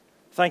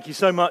Thank you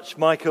so much,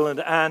 Michael and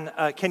Anne.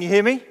 Can you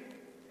hear me?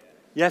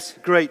 Yes,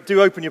 great.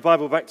 Do open your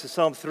Bible back to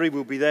Psalm 3.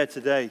 We'll be there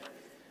today.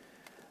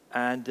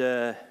 And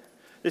this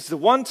is the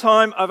one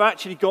time I've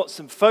actually got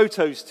some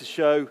photos to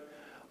show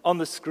on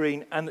the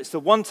screen, and it's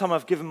the one time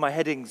I've given my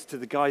headings to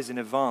the guys in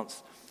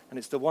advance, and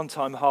it's the one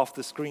time half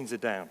the screens are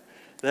down.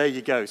 There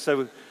you go.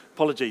 So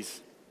apologies.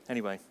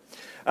 Anyway.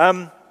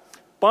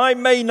 By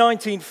May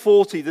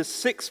 1940, the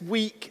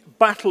 6-week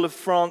Battle of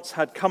France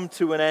had come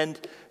to an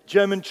end.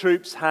 German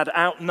troops had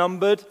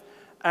outnumbered,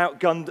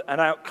 outgunned,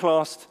 and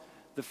outclassed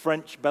the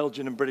French,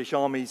 Belgian, and British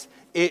armies.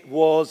 It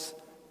was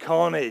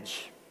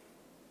carnage.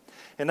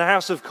 In the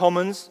House of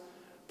Commons,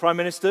 Prime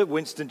Minister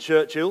Winston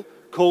Churchill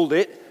called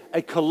it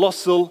a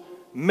colossal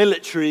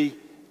military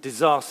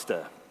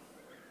disaster.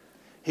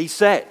 He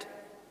said,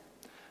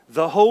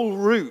 "The whole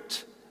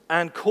root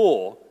and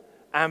core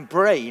and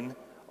brain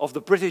of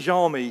the British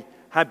Army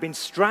had been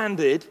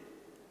stranded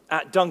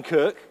at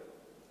Dunkirk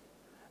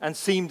and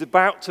seemed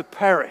about to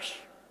perish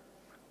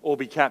or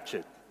be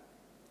captured."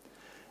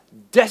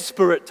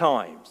 Desperate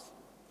times.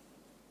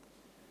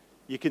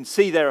 You can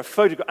see there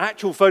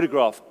actual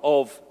photograph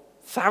of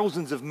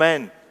thousands of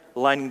men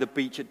lining the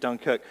beach at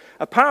Dunkirk.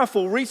 A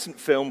powerful recent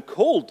film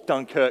called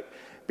Dunkirk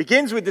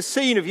begins with the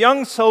scene of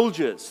young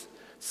soldiers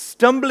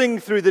stumbling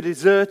through the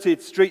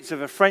deserted streets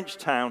of a French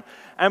town,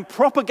 and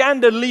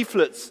propaganda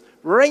leaflets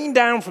rain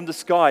down from the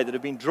sky that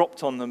have been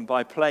dropped on them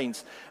by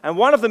planes. And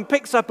one of them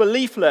picks up a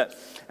leaflet,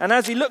 and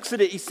as he looks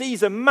at it, he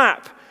sees a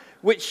map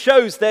which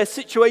shows their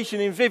situation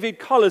in vivid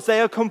colors.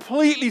 They are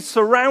completely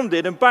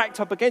surrounded and backed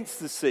up against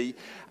the sea.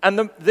 And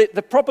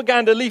the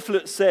propaganda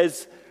leaflet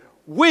says,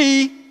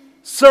 "We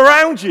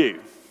surround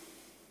you."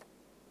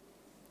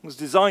 It was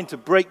designed to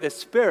break their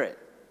spirit.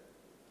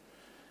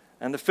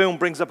 And the film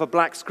brings up a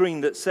black screen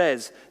that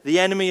says, "The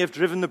enemy have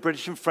driven the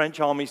British and French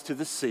armies to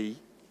the sea.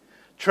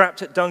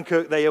 Trapped at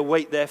Dunkirk, they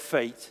await their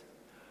fate,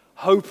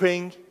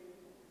 hoping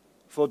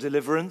for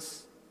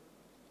deliverance,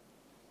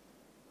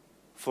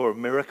 for a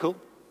miracle."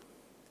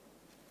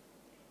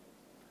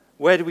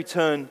 Where do we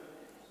turn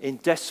in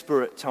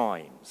desperate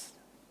times?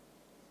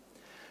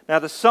 Now,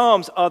 the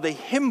Psalms are the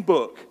hymn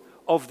book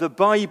of the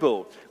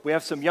Bible. We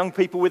have some young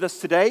people with us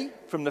today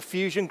from the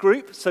Fusion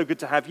group. So good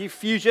to have you.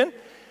 Fusion,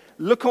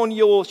 look on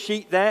your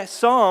sheet there.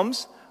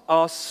 Psalms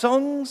are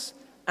songs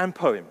and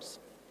poems.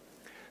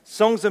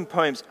 Songs and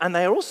poems, and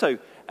they are also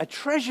a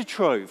treasure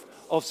trove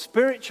of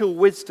spiritual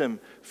wisdom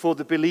for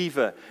the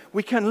believer.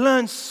 We can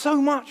learn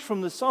so much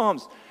from the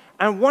Psalms,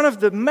 and one of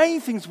the main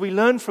things we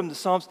learn from the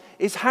Psalms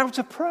is how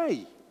to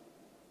pray.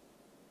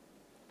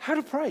 How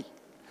to pray.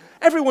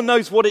 Everyone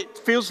knows what it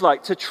feels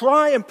like to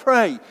try and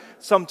pray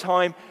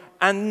sometime,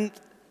 and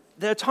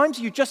there are times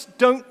you just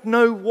don't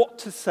know what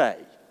to say.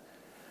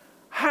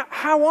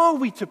 How are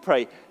we to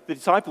pray? The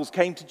disciples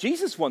came to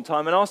Jesus one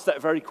time and asked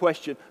that very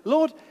question.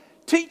 "Lord,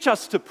 teach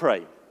us to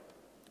pray."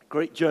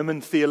 Great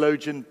German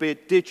theologian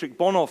Dietrich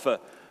Bonhoeffer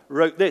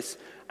wrote this.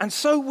 And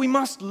so we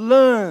must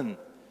learn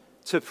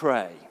to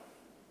pray.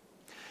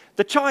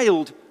 The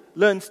child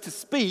learns to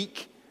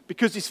speak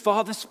because his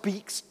father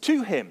speaks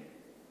to him.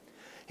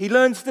 He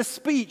learns the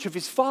speech of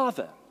his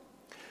father.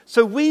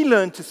 So we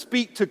learn to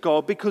speak to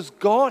God because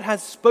God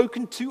has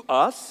spoken to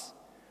us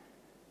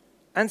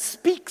and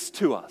speaks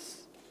to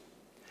us.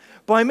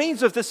 By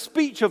means of the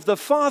speech of the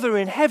Father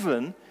in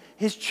heaven,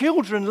 his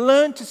children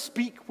learn to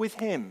speak with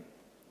him.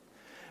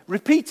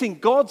 Repeating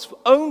God's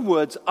own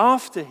words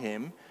after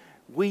him,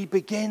 we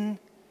begin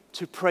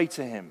to pray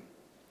to him.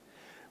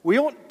 We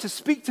ought to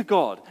speak to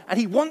God, and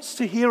he wants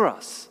to hear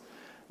us,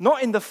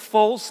 not in the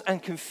false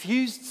and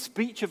confused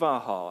speech of our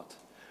heart,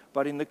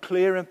 but in the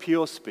clear and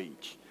pure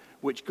speech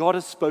which God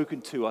has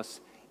spoken to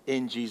us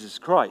in Jesus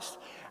Christ.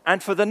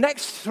 And for the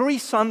next 3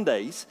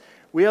 Sundays,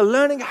 we are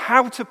learning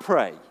how to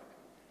pray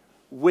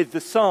with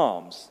the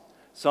Psalms.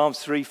 Psalms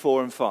 3,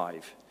 4, and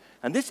 5.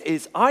 And this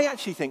is, I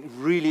actually think,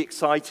 really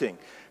exciting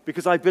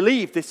because I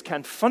believe this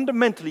can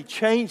fundamentally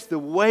change the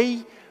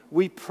way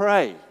we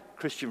pray,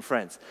 Christian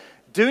friends.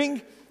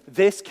 Doing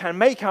this can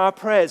make our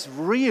prayers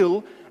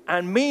real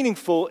and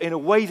meaningful in a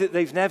way that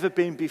they've never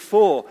been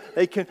before.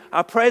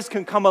 Our prayers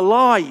can come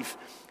alive.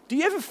 Do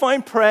you ever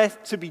find prayer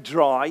to be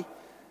dry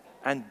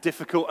and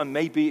difficult and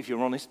maybe, if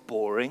you're honest,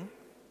 boring?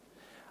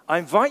 I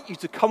invite you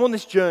to come on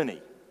this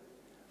journey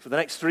for the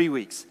next 3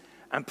 weeks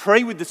and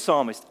pray with the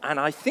psalmist, and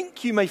I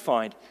think you may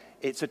find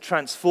it's a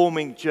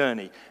transforming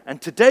journey.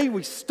 And today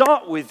we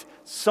start with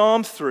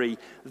Psalm 3,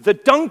 the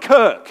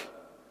Dunkirk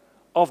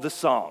of the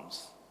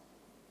Psalms.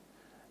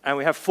 And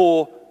we have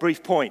 4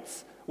 brief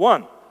points.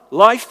 1,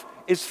 life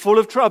is full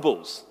of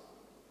troubles.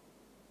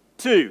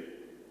 2,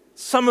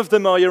 some of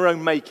them are your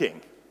own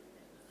making.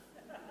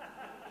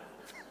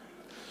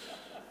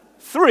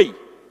 3,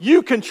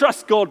 you can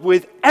trust God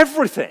with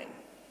everything.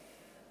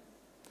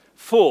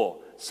 4,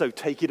 so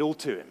take it all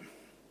to him.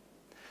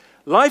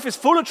 Life is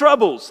full of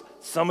troubles.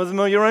 Some of them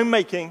are your own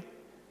making.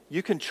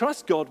 You can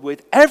trust God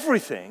with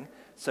everything,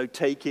 so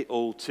take it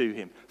all to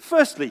him.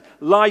 Firstly,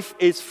 life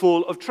is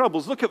full of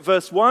troubles. Look at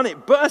verse 1.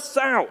 It bursts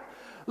out.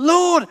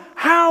 "Lord,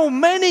 how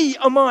many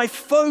are my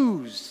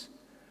foes?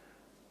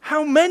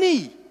 How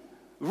many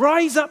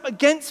rise up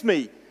against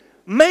me?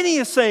 Many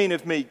are saying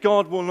of me,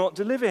 God will not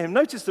deliver him.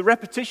 Notice the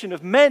repetition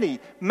of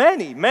many,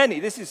 many, many.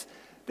 This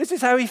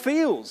is how he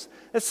feels.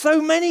 There's so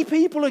many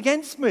people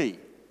against me.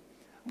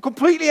 I'm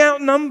completely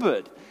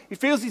outnumbered. He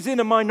feels he's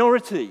in a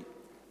minority,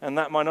 and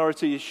that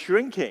minority is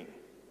shrinking.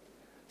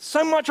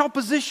 So much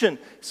opposition,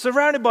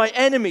 surrounded by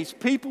enemies,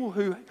 people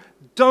who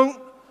don't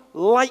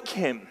like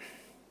him.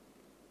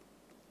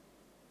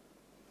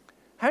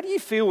 How do you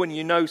feel when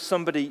you know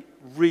somebody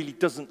really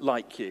doesn't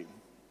like you?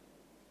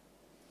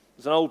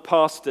 There's an old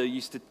pastor who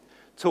used to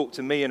talk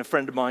to me and a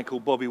friend of mine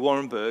called Bobby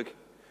Warrenberg.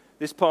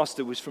 This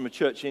pastor was from a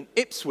church in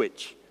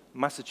Ipswich,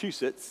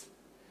 Massachusetts.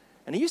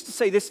 And he used to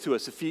say this to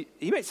us. He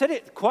said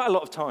it quite a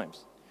lot of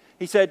times.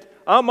 He said,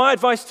 my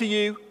advice to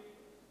you,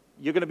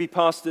 you're going to be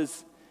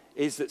pastors,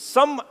 is that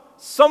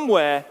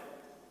somewhere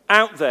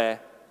out there,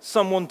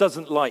 someone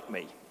doesn't like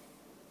me.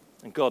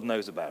 And God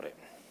knows about it.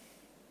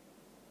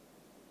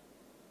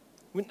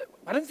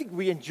 I don't think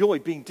we enjoy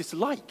being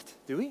disliked,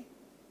 do we?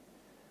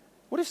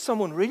 What if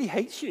someone really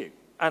hates you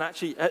and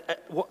actually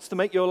wants to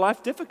make your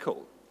life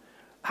difficult?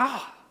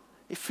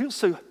 It feels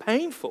so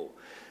painful.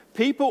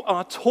 People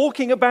are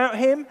talking about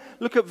him.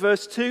 Look at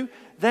verse 2.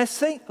 They're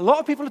saying, a lot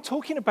of people are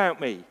talking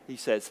about me, he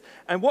says.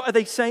 And what are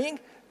they saying?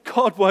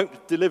 God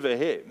won't deliver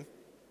him.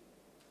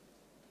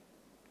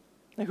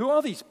 Now, who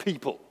are these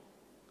people?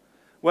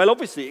 Well,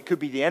 obviously, it could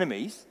be the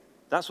enemies.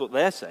 That's what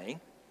they're saying.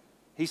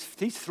 He's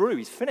through,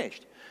 he's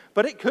finished.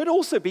 But it could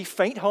also be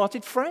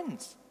faint-hearted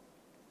friends.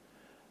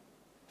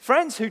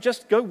 Friends who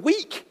just go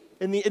weak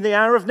in the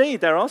hour of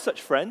need. There are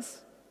such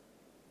friends.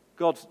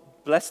 God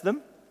bless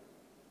them.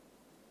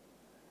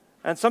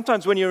 And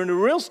sometimes when you're in a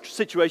real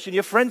situation,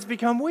 your friends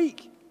become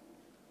weak.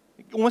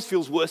 It almost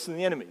feels worse than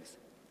the enemies.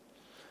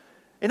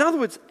 In other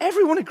words,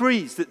 everyone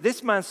agrees that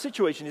this man's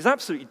situation is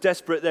absolutely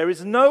desperate. There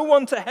is no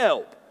one to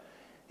help.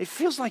 It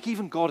feels like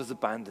even God has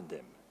abandoned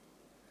him.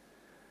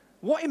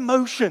 What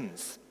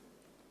emotions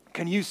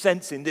can you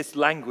sense in this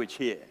language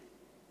here?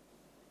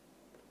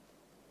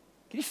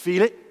 Can you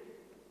feel it?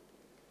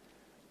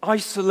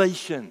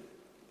 Isolation.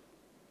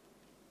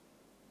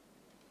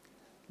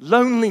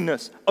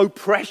 Loneliness.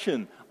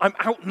 Oppression. I'm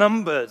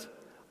outnumbered.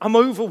 I'm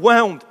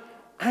overwhelmed.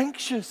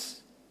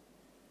 Anxious.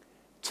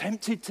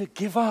 Tempted to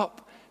give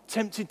up.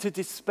 Tempted to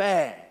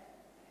despair.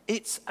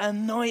 It's a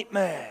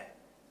nightmare.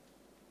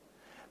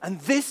 And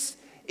this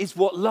is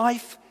what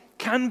life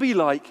can be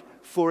like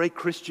for a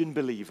Christian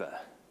believer.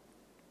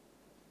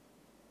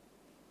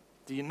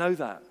 Do you know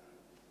that?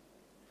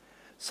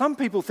 Some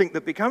people think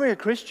that becoming a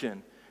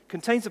Christian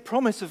contains a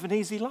promise of an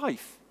easy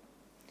life.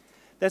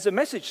 There's a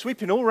message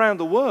sweeping all around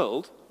the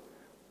world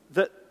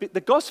that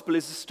the gospel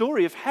is a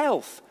story of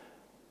health,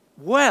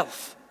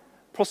 wealth,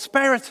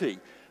 prosperity.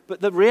 But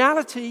the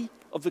reality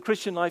of the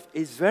Christian life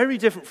is very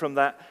different from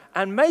that,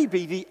 and may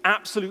be the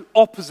absolute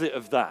opposite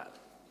of that.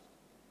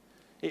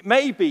 It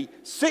may be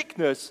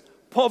sickness,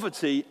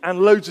 poverty, and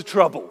loads of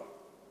trouble.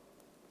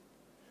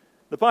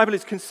 The Bible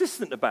is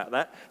consistent about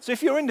that. So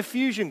if you're in the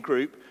Fusion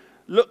group,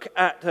 look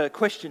at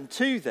question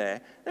 2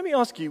 there. Let me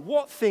ask you,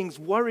 what things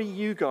worry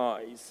you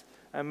guys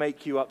and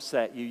make you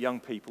upset, you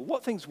young people?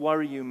 What things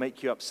worry you and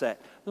make you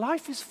upset?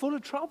 Life is full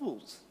of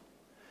troubles.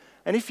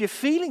 And if you're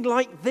feeling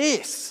like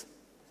this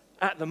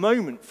at the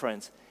moment,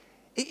 friends,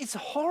 it's a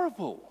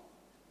horrible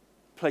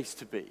place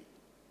to be.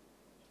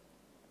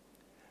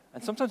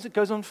 And sometimes it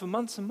goes on for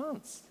months and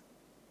months.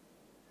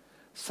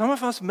 Some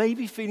of us may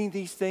be feeling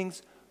these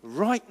things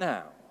right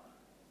now.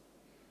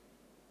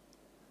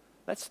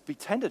 Let's be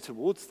tender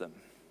towards them.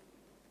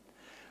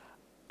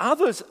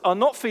 Others are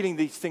not feeling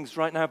these things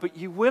right now, but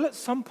you will at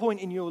some point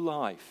in your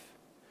life.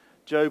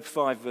 Job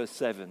 5 verse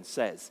 7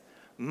 says,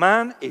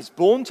 "Man is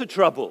born to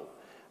trouble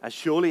as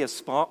surely as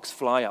sparks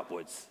fly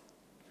upwards."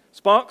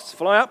 Sparks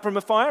fly up from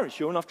a fire, and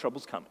sure enough,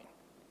 trouble's coming.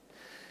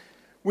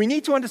 We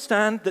need to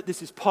understand that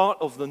this is part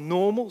of the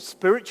normal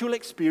spiritual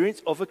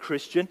experience of a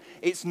Christian.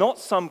 It's not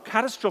some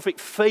catastrophic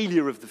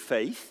failure of the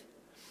faith.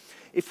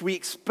 If we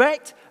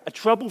expect a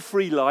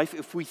trouble-free life,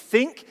 if we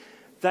think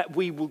that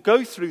we will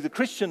go through the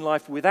Christian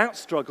life without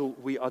struggle,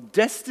 we are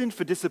destined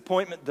for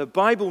disappointment. The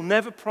Bible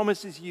never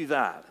promises you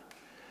that.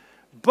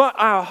 But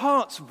our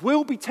hearts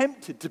will be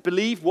tempted to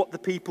believe what the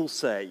people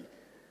say.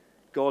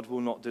 God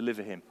will not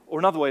deliver him. Or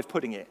another way of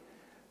putting it,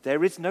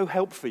 there is no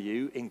help for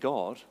you in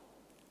God.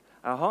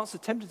 Our hearts are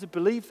tempted to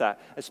believe that,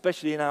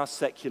 especially in our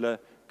secular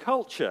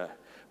culture,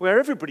 where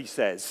everybody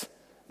says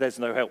there's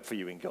no help for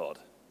you in God.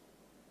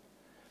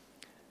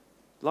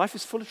 Life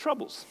is full of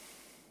troubles.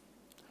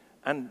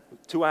 And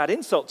to add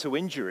insult to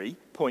injury,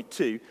 point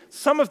 2,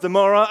 some of them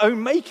are our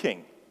own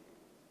making.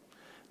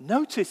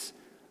 Notice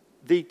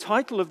the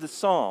title of the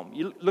psalm.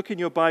 You look in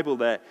your Bible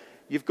there.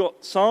 You've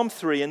got Psalm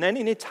 3, and then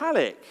in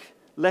italic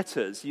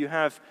letters, you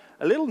have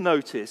a little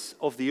notice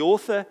of the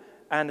author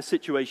and the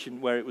situation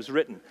where it was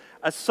written.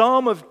 A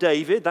psalm of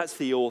David, that's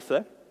the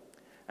author,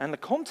 and the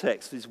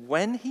context is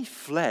when he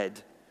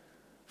fled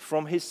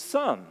from his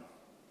son,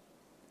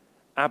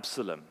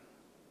 Absalom.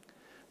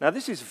 Now,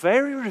 this is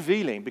very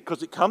revealing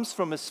because it comes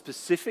from a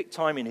specific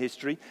time in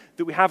history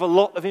that we have a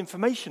lot of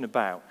information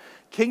about.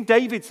 King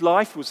David's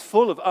life was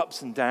full of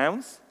ups and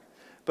downs,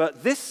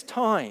 but this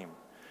time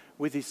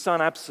with his son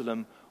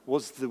Absalom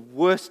was the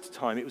worst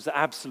time. It was the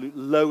absolute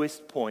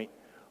lowest point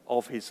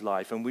of his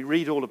life. And we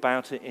read all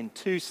about it in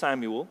 2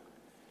 Samuel,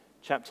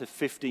 chapter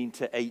 15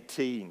 to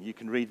 18. You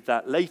can read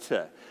that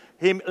later.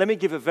 Let me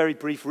give a very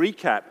brief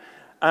recap.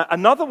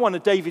 Another one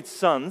of David's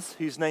sons,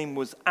 whose name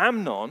was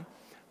Amnon,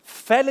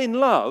 fell in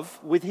love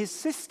with his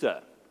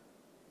sister.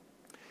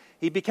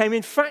 He became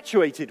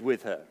infatuated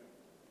with her.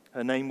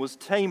 Her name was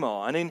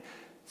Tamar. And in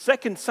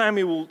 2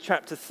 Samuel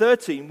chapter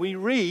 13, we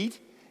read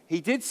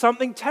he did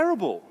something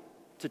terrible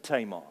to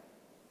Tamar.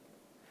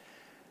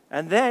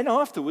 And then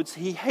afterwards,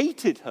 he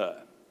hated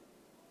her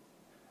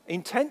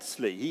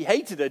intensely. He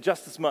hated her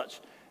just as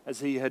much as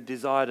he had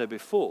desired her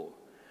before.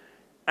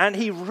 And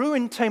he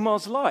ruined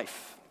Tamar's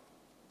life.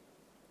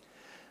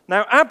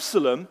 Now,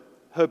 Absalom,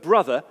 her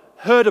brother,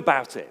 heard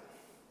about it.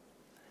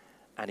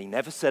 And he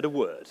never said a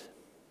word.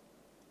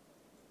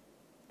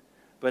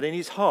 But in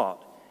his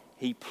heart,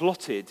 he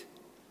plotted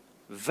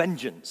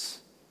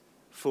vengeance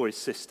for his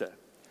sister.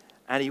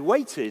 And he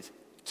waited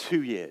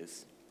 2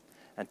 years.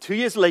 And 2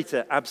 years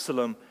later,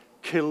 Absalom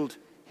killed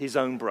his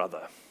own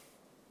brother.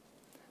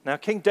 Now,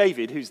 King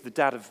David, who's the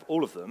dad of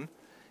all of them,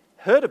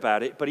 heard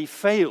about it, but he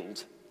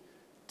failed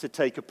to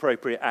take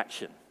appropriate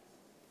action.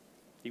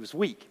 He was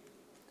weak.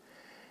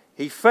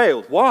 He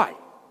failed. Why?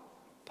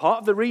 Part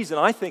of the reason,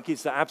 I think,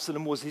 is that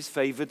Absalom was his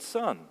favored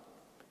son.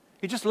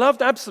 He just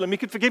loved Absalom. He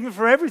could forgive him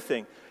for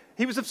everything.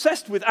 He was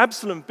obsessed with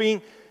Absalom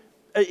being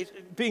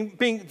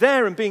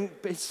there and being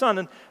his son.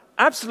 And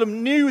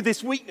Absalom knew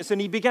this weakness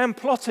and he began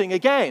plotting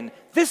again.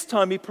 This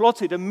time he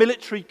plotted a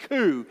military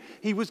coup.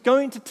 He was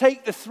going to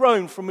take the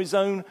throne from his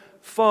own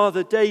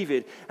father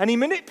David. And he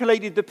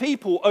manipulated the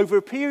people over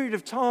a period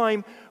of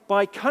time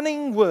by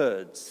cunning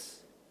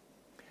words.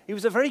 He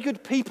was a very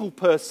good people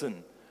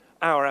person,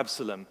 our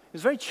Absalom. He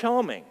was very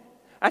charming.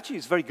 Actually, he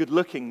was a very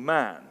good-looking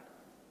man.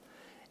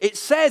 It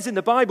says in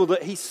the Bible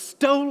that he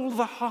stole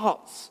the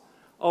hearts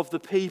of the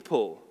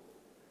people.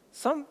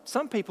 Some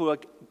people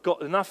have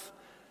got enough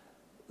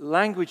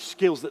language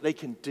skills that they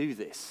can do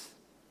this.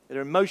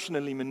 They're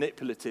emotionally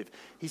manipulative.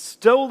 He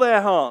stole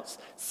their hearts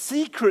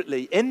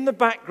secretly in the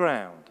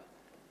background,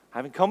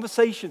 having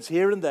conversations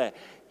here and there.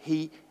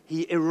 He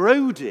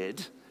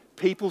eroded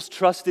people's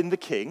trust in the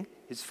king,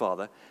 his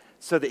father,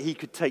 so that he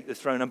could take the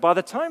throne. And by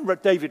the time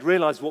David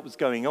realized what was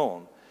going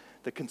on,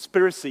 the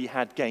conspiracy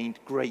had gained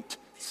great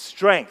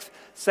strength.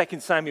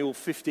 2 Samuel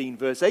 15,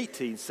 verse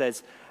 18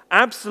 says,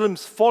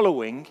 Absalom's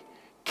following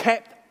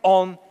kept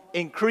on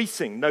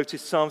increasing.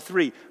 Notice Psalm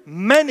 3.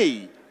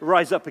 Many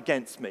rise up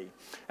against me.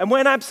 And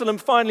when Absalom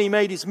finally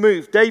made his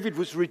move, David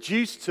was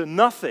reduced to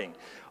nothing.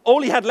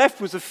 All he had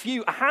left was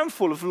a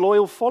handful of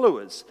loyal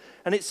followers.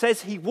 And it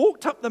says he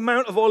walked up the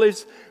Mount of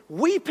Olives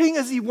weeping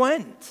as he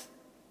went.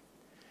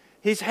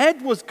 His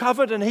head was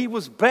covered and he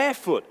was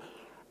barefoot.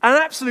 An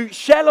absolute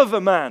shell of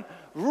a man,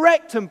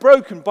 wrecked and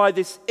broken by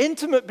this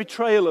intimate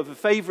betrayal of a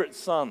favorite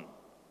son.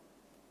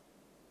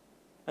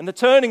 And the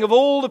turning of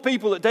all the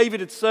people that David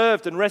had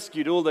served and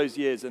rescued all those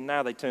years, and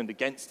now they turned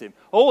against him.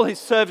 All his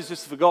service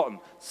was forgotten.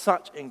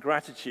 Such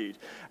ingratitude.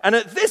 And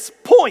at this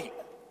point,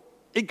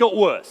 it got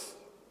worse.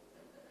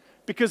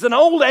 Because an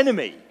old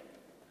enemy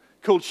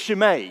called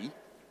Shimei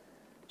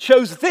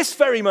chose this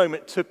very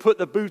moment to put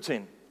the boot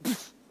in.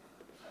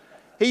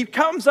 He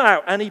comes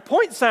out and he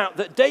points out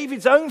that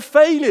David's own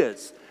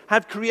failures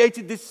had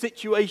created this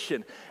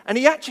situation. And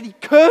he actually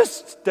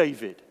cursed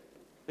David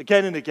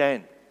again and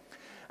again.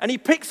 And he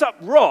picks up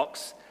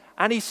rocks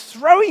and he's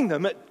throwing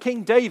them at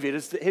King David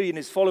as he and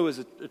his followers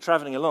are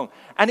traveling along.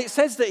 And it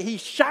says that he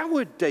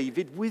showered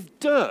David with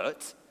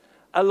dirt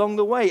along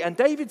the way. And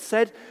David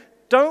said,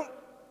 don't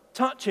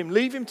touch him,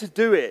 leave him to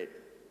do it.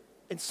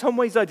 In some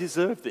ways I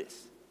deserve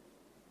this.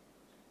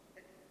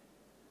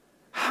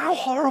 How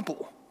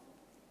horrible.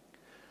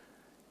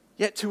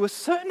 Yet to a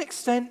certain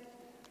extent,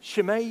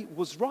 Shimei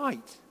was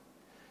right.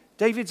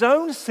 David's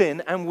own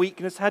sin and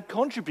weakness had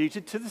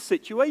contributed to the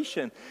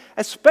situation,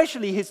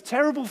 especially his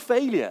terrible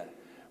failure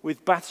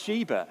with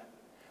Bathsheba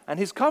and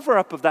his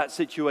cover-up of that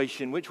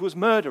situation, which was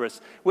murderous,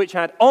 which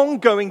had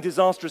ongoing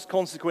disastrous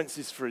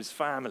consequences for his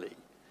family.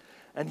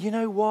 And you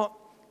know what?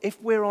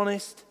 If we're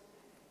honest,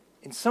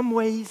 in some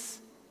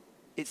ways,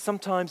 it's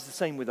sometimes the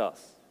same with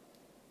us.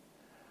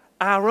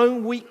 Our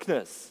own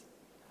weakness,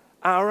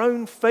 our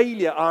own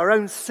failure, our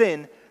own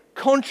sin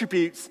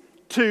contributes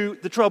to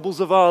the troubles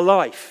of our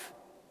life.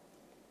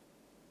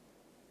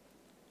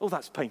 Oh,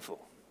 that's painful.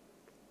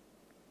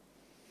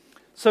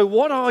 So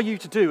what are you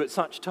to do at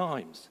such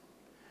times?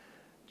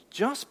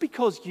 Just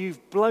because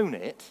you've blown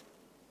it,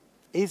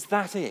 is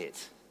that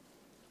it?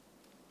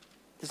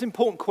 It's an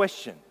important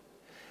question.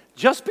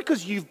 Just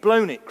because you've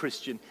blown it,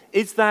 Christian,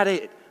 is that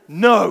it?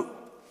 No.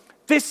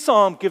 This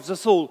psalm gives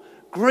us all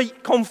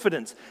great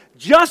confidence.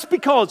 Just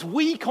because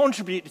we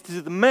contributed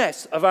to the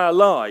mess of our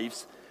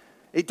lives,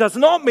 it does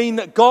not mean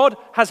that God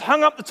has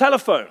hung up the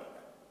telephone.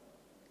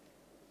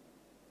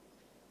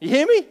 You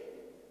hear me?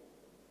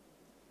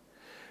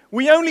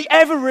 We only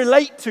ever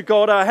relate to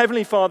God, our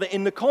Heavenly Father,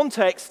 in the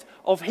context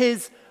of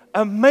His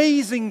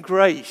amazing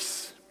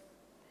grace.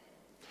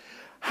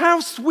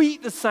 How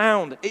sweet the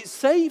sound. It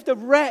saved a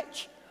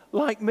wretch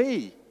like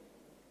me.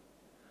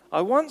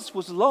 I once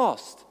was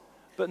lost,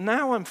 but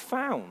now I'm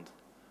found.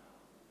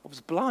 I was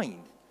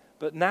blind,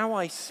 but now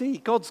I see.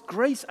 God's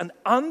grace and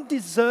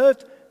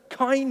undeserved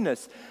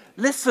kindness.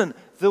 Listen,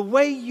 the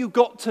way you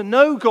got to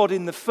know God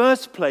in the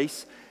first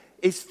place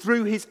is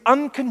through His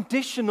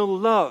unconditional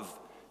love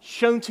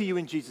shown to you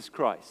in Jesus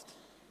Christ.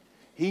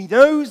 He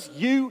knows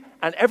you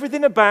and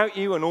everything about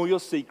you and all your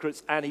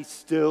secrets, and He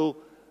still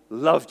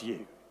loved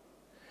you.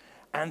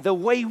 And the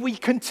way we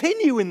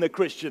continue in the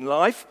Christian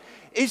life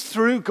is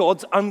through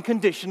God's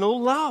unconditional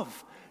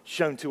love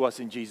shown to us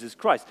in Jesus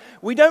Christ.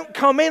 We don't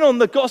come in on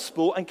the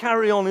gospel and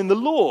carry on in the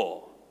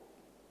law.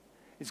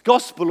 It's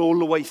gospel all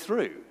the way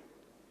through.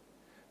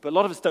 But a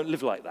lot of us don't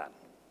live like that.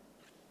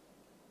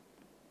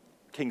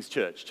 King's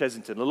Church,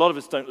 Chesington, a lot of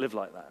us don't live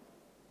like that.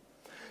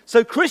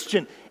 So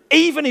Christian,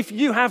 even if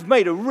you have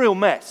made a real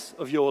mess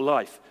of your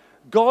life,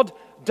 God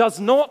does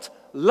not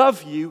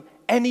love you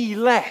any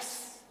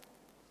less.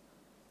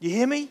 You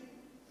hear me?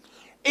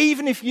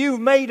 Even if you've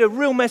made a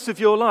real mess of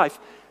your life,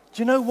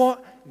 do you know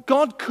what?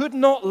 God could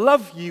not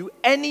love you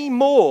any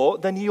more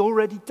than He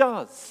already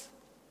does.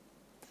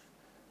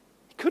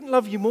 He couldn't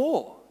love you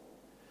more.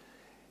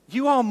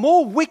 You are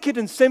more wicked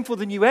and sinful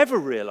than you ever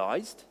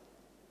realized,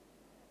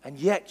 and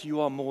yet you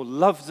are more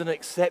loved and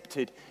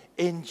accepted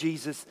in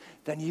Jesus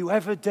than you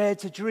ever dared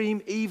to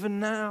dream even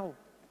now.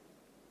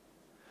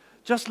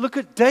 Just look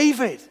at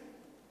David.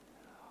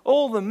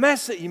 All the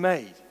mess that he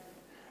made.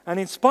 And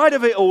in spite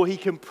of it all, he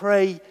can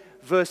pray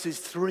verses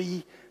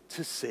 3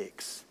 to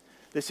 6.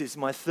 This is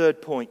my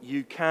third point.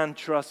 You can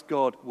trust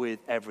God with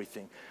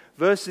everything.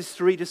 Verses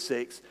 3 to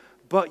 6.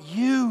 But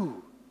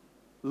you,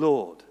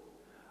 Lord,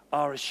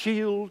 are a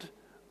shield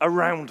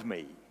around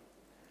me,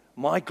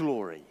 my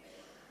glory,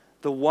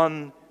 the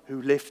one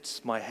who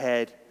lifts my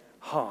head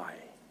high.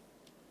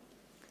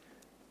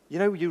 You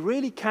know, you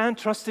really can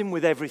trust Him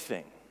with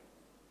everything.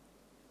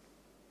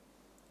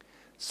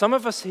 Some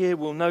of us here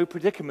will know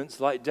predicaments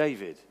like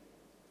David.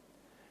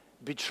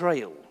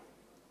 Betrayal.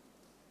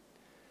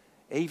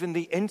 Even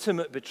the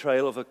intimate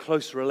betrayal of a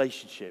close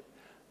relationship.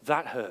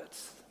 That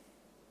hurts.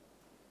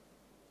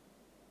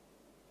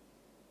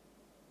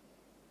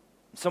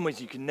 In some ways,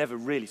 you can never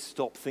really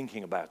stop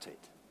thinking about it.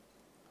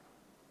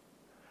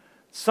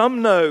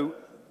 Some know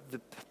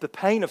the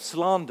pain of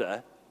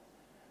slander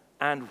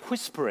and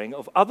whispering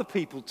of other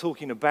people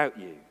talking about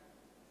you.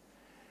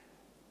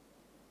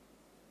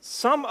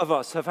 Some of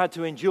us have had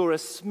to endure a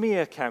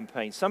smear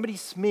campaign. Somebody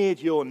smeared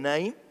your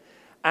name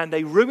and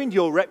they ruined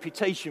your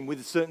reputation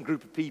with a certain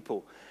group of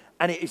people.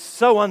 And it is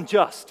so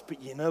unjust.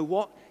 But you know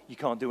what? You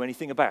can't do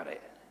anything about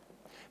it.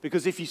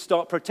 Because if you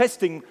start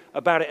protesting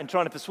about it and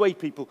trying to persuade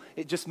people,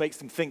 it just makes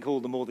them think all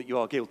the more that you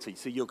are guilty.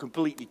 So you're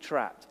completely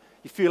trapped.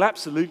 You feel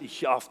absolutely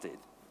shafted.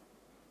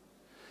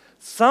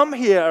 Some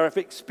here have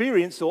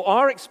experienced or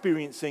are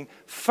experiencing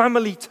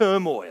family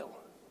turmoil.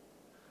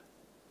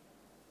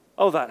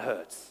 Oh, that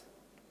hurts.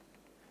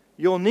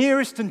 Your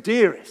nearest and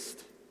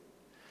dearest.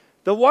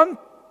 The one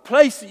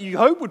place that you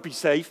hope would be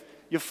safe,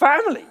 your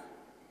family.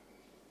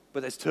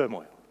 But there's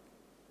turmoil.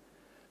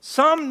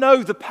 Some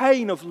know the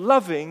pain of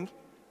loving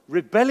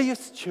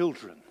rebellious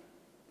children.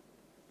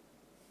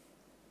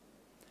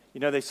 You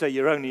know, they say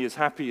you're only as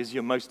happy as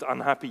your most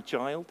unhappy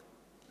child.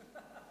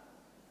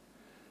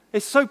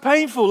 It's so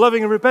painful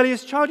loving a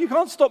rebellious child. You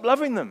can't stop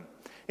loving them.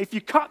 If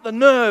you cut the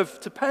nerve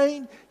to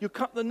pain, you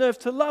cut the nerve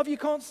to love. You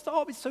can't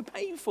stop. It's so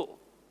painful.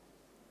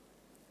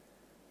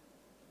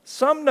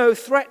 Some know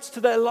threats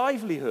to their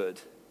livelihood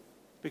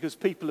because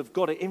people have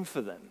got it in for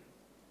them,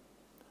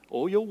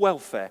 or your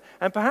welfare.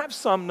 And perhaps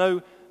some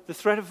know the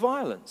threat of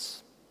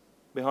violence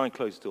behind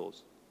closed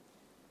doors.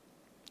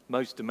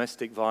 Most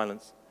domestic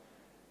violence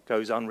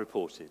goes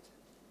unreported.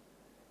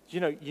 You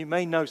know, you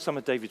may know some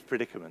of David's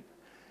predicament.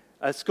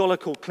 A scholar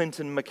called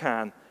Clinton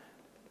McCann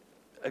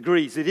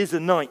agrees it is a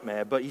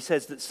nightmare, but he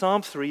says that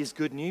Psalm 3 is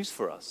good news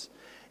for us.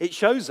 It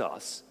shows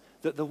us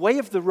that the way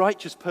of the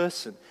righteous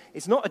person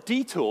is not a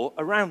detour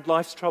around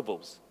life's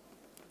troubles.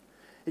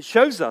 It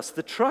shows us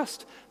the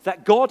trust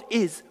that God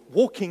is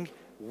walking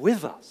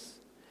with us.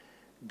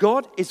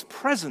 God is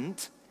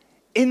present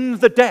in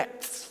the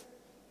depths.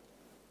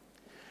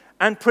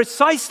 And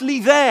precisely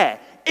there,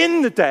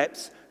 in the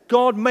depths,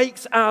 God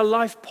makes our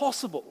life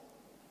possible.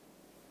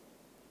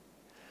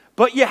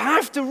 But you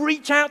have to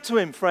reach out to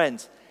Him,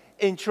 friends,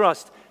 in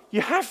trust.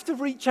 You have to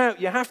reach out.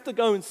 You have to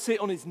go and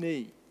sit on His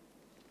knee.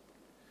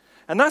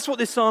 And that's what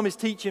this psalm is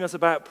teaching us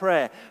about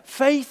prayer.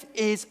 Faith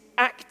is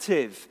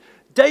active.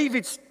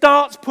 David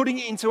starts putting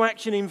it into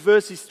action in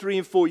verses 3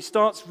 and 4. He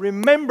starts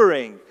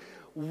remembering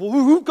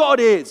who God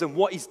is and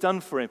what He's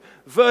done for him.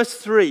 Verse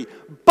 3,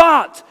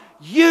 but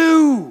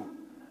you,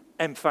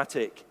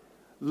 emphatic,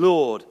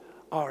 Lord,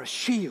 are a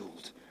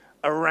shield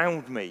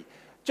around me.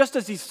 Just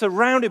as he's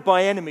surrounded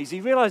by enemies,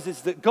 he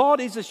realizes that God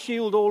is a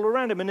shield all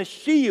around him. And a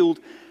shield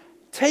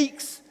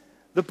takes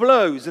the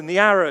blows and the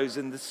arrows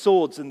and the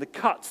swords and the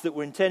cuts that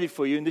were intended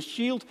for you, and the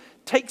shield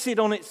takes it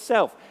on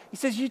itself. He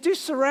says, you do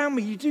surround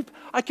me.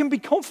 I can be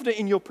confident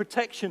in your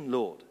protection,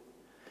 Lord.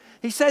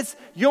 He says,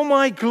 you're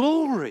my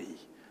glory.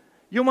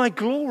 You're my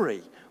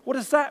glory. What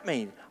does that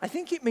mean? I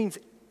think it means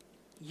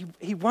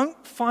he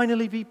won't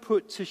finally be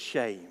put to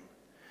shame.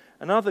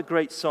 Another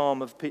great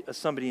psalm of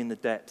somebody in the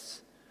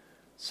depths,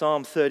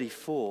 Psalm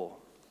 34,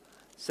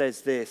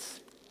 says this: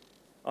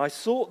 I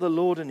sought the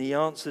Lord and he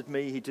answered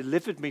me. He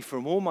delivered me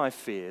from all my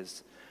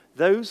fears.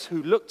 Those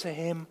who look to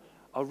him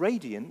are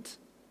radiant.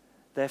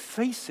 Their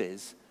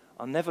faces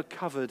are never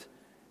covered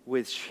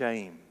with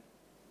shame.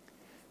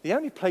 The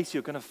only place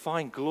you're going to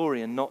find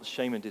glory and not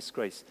shame and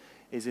disgrace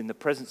is in the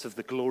presence of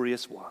the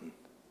glorious one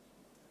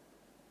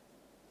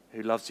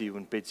who loves you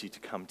and bids you to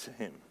come to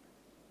him.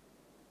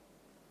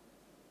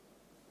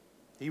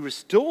 He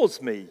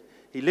restores me.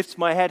 He lifts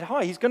my head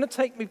high. He's going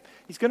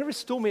to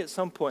restore me at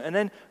some point. And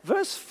then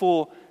verse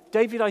 4,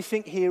 David, I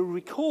think, here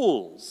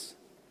recalls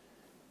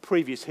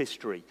previous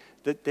history.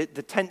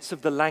 The tense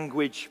of the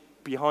language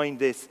behind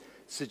this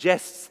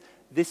suggests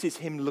this is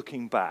him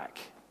looking back.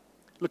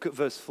 Look at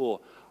verse 4.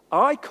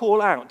 I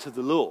call out to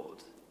the Lord,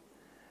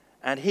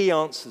 and he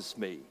answers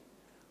me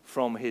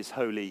from his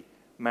holy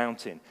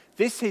mountain.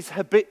 This is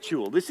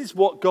habitual. This is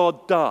what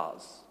God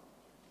does.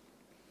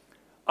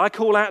 I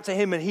call out to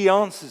him and he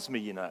answers me,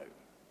 you know.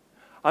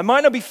 I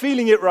might not be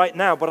feeling it right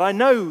now, but I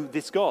know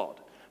this God.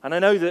 And I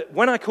know that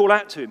when I call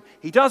out to him,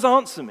 he does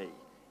answer me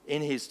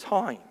in his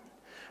time.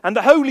 And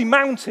the holy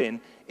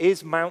mountain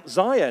is Mount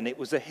Zion. It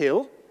was a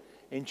hill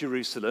in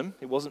Jerusalem.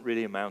 It wasn't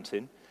really a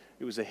mountain.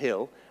 It was a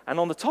hill. And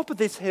on the top of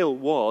this hill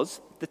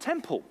was the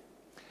temple.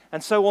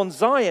 And so on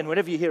Zion,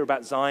 whenever you hear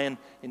about Zion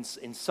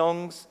in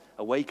songs,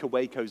 Awake,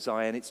 awake, O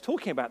Zion, it's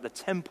talking about the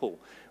temple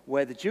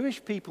where the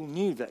Jewish people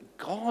knew that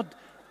God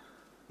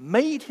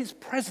made his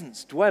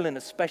presence dwell in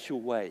a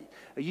special way,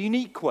 a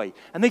unique way.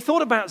 And they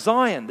thought about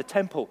Zion, the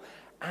temple,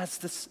 as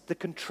the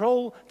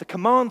control, the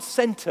command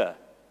center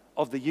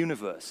of the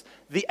universe,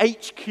 the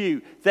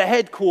HQ, the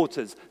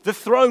headquarters, the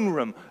throne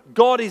room.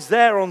 God is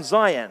there on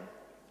Zion.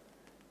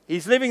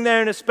 He's living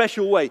there in a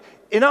special way.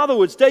 In other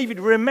words, David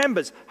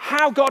remembers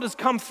how God has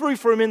come through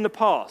for him in the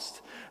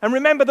past. And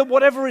remember that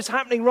whatever is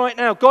happening right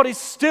now, God is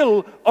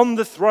still on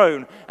the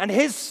throne. And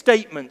his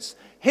statements,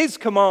 his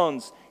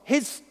commands,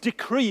 his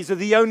decrees are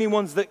the only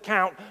ones that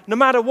count, no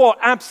matter what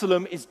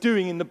Absalom is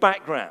doing in the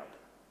background.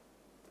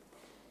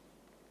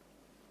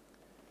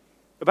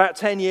 About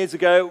 10 years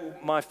ago,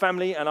 my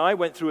family and I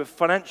went through a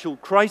financial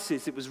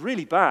crisis. It was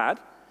really bad.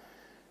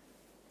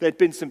 There'd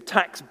been some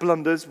tax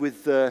blunders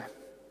with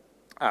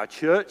our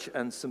church,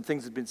 and some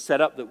things had been set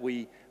up that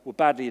we were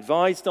badly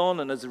advised on,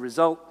 and as a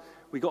result,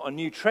 we got a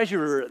new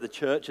treasurer at the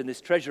church, and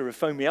this treasurer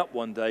phoned me up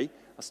one day.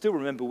 I still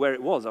remember where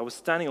it was. I was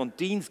standing on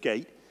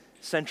Deansgate,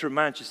 centre of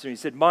Manchester, and he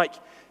said, Mike,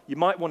 you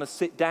might want to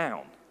sit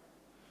down.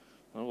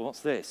 Well,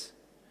 what's this?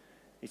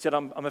 He said,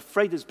 I'm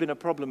afraid there's been a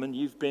problem, and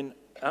you've been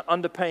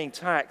underpaying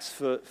tax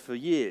for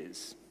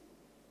years.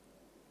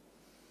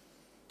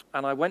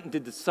 And I went and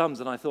did the sums,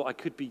 and I thought I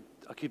could be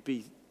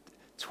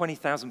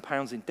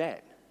 £20,000 in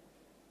debt.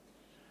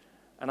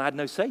 And I had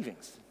no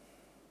savings.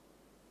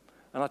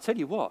 And I'll tell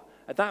you what,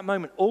 at that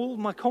moment, all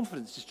my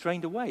confidence just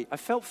drained away. I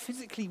felt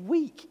physically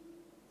weak.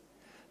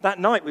 That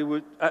night, we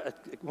were at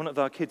one of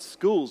our kids'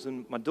 schools,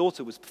 and my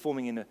daughter was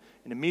performing in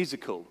a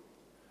musical.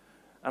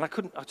 And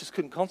I just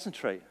couldn't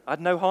concentrate. I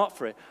had no heart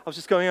for it. I was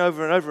just going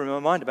over and over in my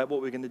mind about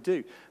what we were going to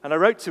do. And I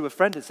wrote to a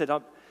friend and said,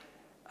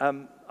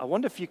 I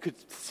wonder if you could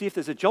see if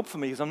there's a job for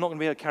me, because I'm not going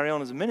to be able to carry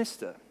on as a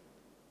minister.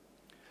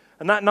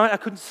 And that night, I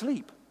couldn't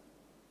sleep.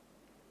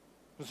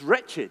 I was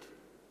wretched.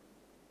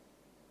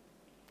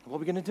 What are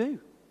we going to do?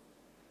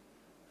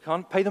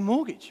 Can't pay the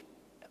mortgage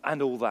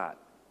and all that.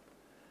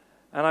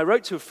 And I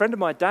wrote to a friend of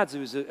my dad's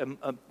who was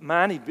a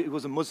man. He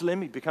was a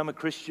Muslim. He'd become a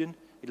Christian.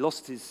 He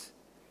lost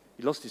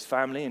his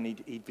family, and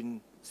he'd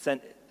been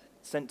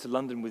sent to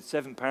London with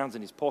 £7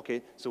 in his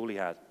pocket. That's all he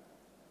had.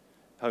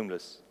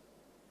 Homeless.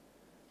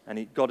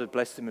 And God had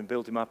blessed him and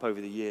built him up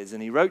over the years.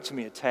 And he wrote to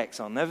me a text.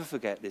 I'll never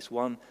forget this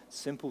one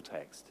simple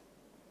text.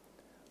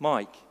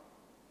 Mike,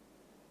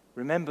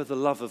 remember the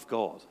love of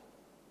God.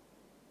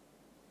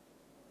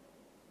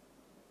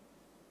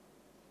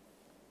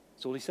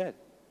 That's all he said.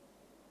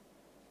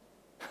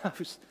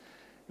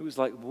 It was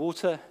like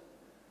water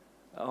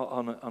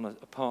on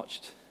a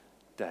parched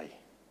day.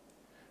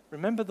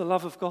 Remember the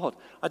love of God.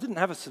 I didn't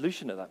have a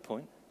solution at that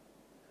point.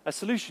 A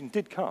solution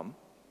did come,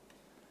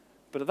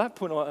 but at that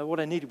point, what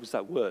I needed was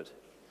that word.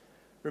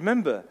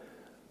 Remember,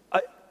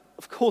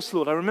 of course,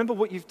 Lord, I remember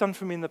what you've done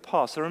for me in the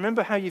past. I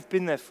remember how you've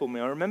been there for me.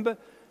 I remember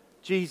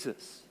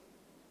Jesus.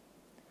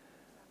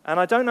 And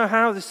I don't know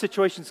how this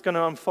situation's going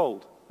to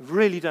unfold. I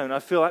really don't. I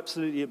feel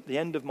absolutely at the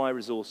end of my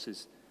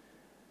resources,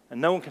 and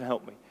no one can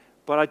help me.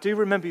 But I do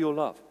remember your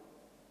love.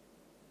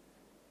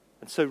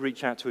 And so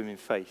reach out to him in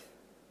faith.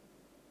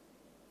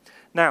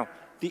 Now,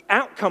 the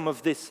outcome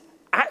of this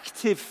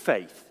active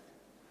faith,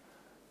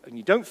 and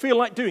you don't feel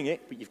like doing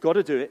it, but you've got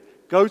to do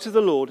it, go to the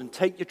Lord and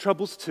take your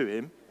troubles to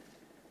him.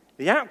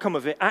 The outcome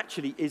of it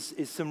actually is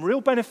some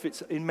real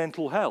benefits in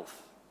mental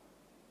health.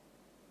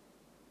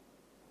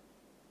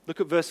 Look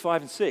at verse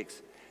 5 and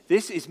 6.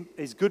 This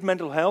is good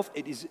mental health.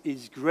 It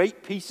is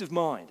great peace of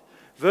mind.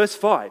 Verse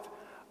 5,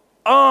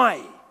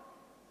 I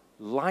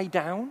lie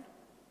down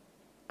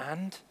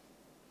and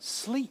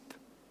sleep.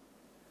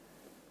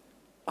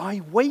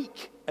 I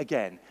wake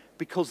again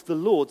because the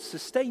Lord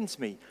sustains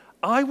me.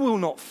 I will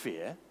not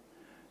fear,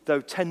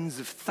 though tens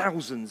of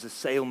thousands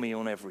assail me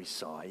on every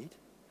side.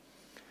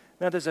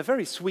 Now, there's a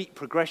very sweet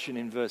progression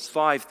in verse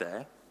 5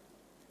 there.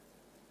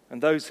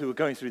 And those who are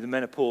going through the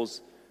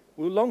menopause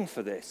will long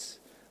for this,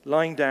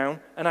 lying down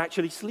and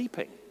actually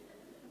sleeping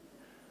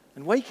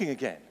and waking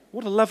again.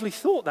 What a lovely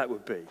thought that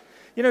would be.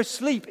 You know,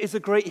 sleep is a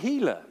great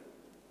healer.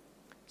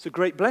 It's a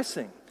great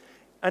blessing.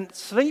 And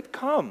sleep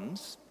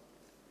comes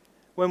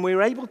when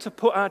we're able to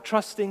put our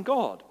trust in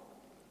God.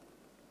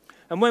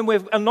 And when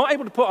we're not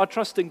able to put our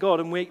trust in God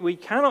and we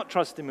cannot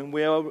trust Him and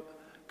we are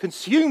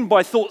consumed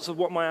by thoughts of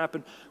what might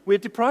happen, we're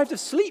deprived of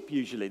sleep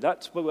usually.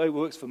 That's the way it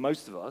works for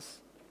most of us.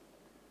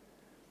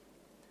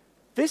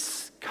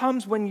 This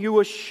comes when you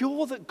are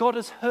sure that God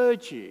has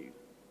heard you.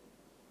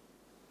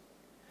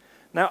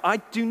 Now, I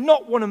do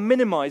not want to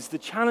minimize the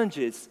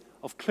challenges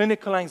of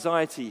clinical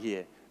anxiety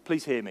here.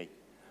 Please hear me.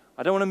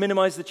 I don't want to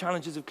minimize the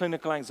challenges of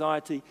clinical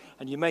anxiety,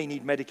 and you may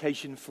need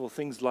medication for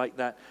things like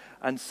that,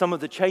 and some of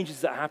the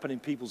changes that happen in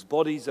people's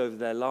bodies over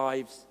their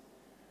lives,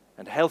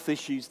 and health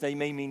issues, they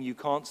may mean you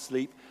can't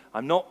sleep.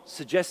 I'm not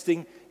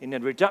suggesting in a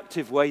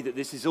reductive way that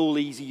this is all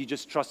easy, you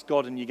just trust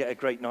God and you get a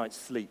great night's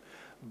sleep.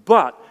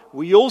 But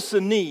we also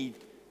need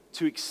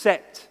to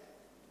accept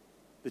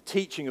the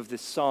teaching of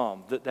this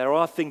psalm, that there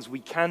are things we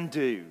can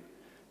do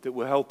that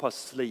will help us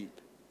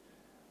sleep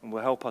and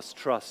will help us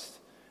trust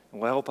and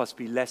will help us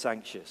be less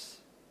anxious.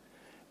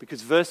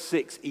 Because verse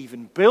 6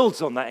 even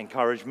builds on that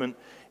encouragement,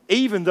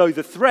 even though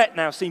the threat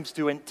now seems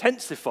to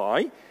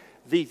intensify,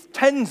 the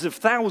tens of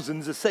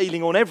thousands are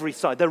sailing on every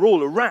side, they're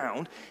all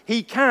around,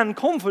 he can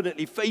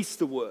confidently face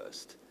the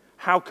worst.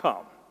 How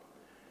come?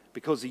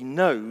 Because he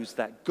knows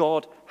that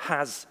God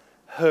has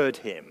heard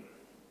him.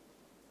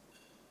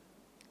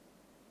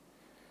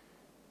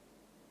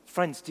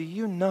 Friends, do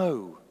you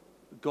know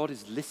God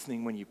is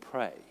listening when you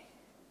pray?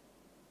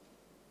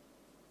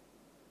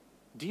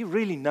 Do you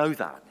really know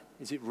that?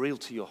 Is it real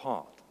to your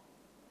heart?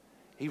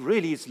 He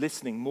really is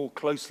listening more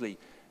closely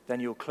than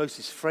your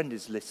closest friend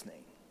is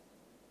listening.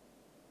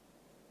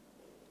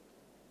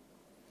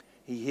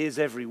 He hears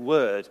every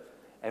word,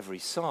 every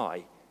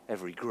sigh,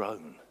 every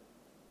groan.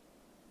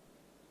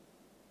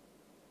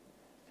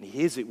 And he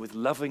hears it with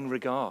loving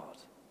regard.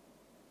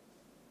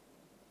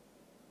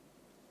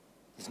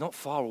 He's not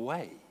far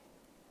away.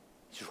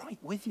 He's right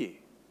with you.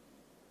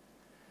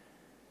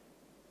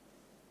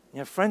 You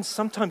know, friends,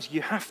 sometimes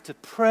you have to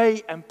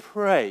pray and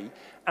pray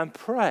and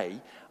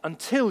pray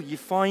until you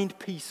find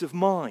peace of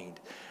mind.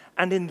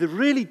 And in the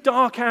really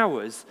dark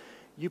hours,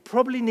 you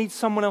probably need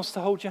someone else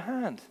to hold your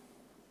hand.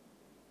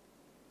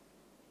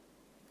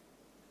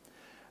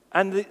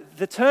 And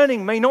the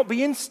turning may not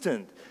be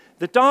instant.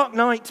 The dark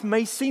night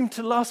may seem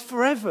to last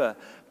forever,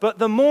 but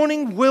the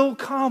morning will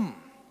come.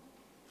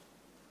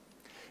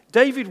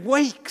 David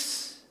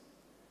wakes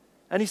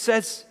and he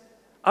says,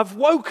 I've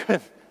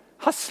woken,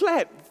 I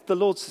slept, the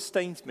Lord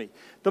sustains me.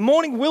 The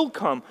morning will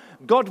come.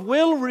 God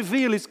will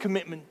reveal his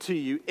commitment to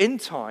you in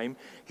time.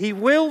 He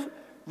will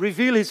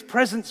reveal his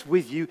presence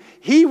with you.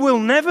 He will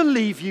never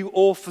leave you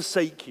or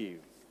forsake you.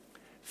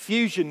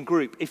 Fusion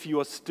group, if you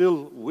are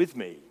still with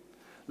me,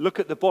 look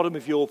at the bottom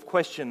of your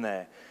question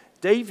there.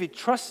 David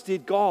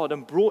trusted God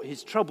and brought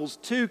his troubles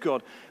to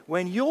God.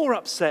 When you're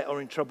upset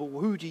or in trouble,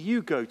 who do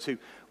you go to?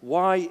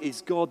 Why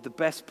is God the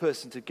best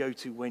person to go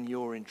to when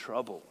you're in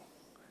trouble?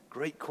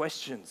 Great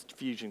questions,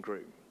 Fusion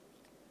Group.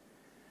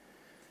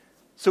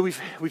 So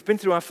we've been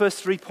through our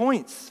first 3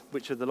 points,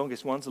 which are the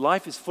longest ones.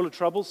 Life is full of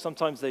troubles.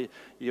 Sometimes they're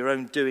your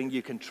own doing.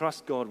 You can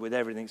trust God with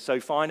everything. So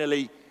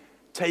finally,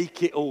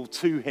 take it all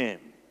to him.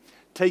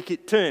 Take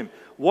it to him.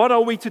 What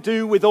are we to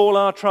do with all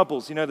our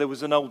troubles? You know, there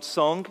was an old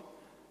song.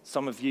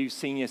 Some of you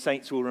senior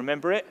saints will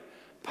remember it.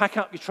 Pack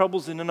up your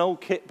troubles in an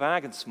old kit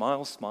bag and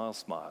smile, smile,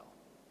 smile.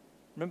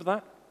 Remember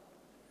that?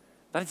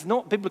 That is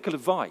not biblical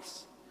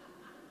advice.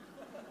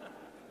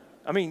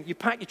 I mean, you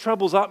pack your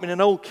troubles up in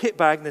an old kit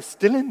bag and they're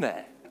still in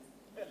there.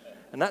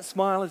 And that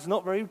smile is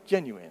not very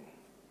genuine.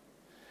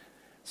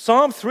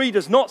 Psalm 3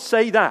 does not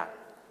say that.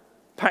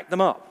 Pack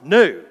them up.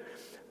 No.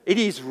 It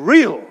is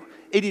real.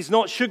 It is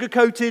not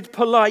sugar-coated,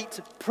 polite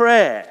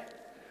prayer.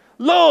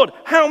 Lord,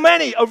 how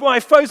many of my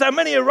foes, how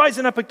many are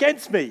rising up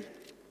against me?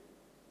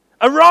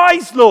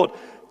 Arise, Lord,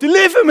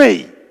 deliver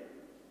me.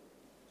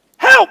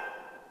 Help!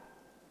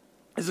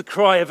 Is a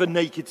cry of a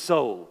naked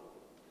soul.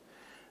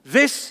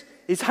 This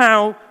is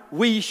how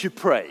we should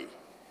pray.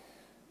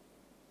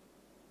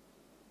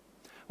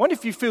 I wonder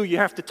if you feel you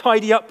have to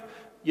tidy up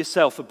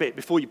yourself a bit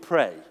before you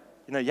pray.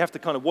 You know, you have to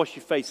kind of wash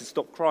your face and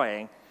stop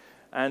crying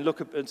and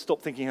look up and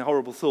stop thinking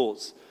horrible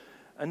thoughts.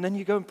 And then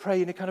you go and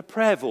pray in a kind of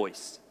prayer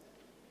voice.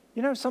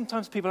 You know,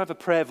 sometimes people have a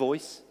prayer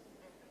voice.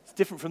 It's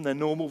different from their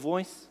normal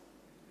voice.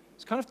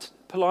 It's kind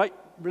of polite,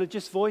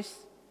 religious voice.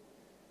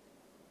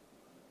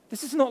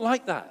 This is not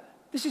like that.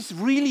 This is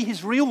really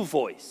his real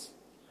voice.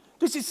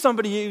 This is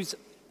somebody who's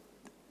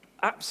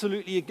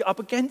absolutely up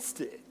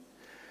against it.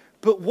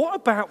 But what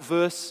about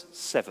verse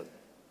 7?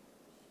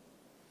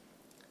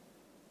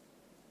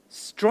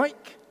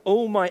 Strike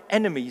all my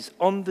enemies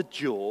on the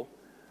jaw,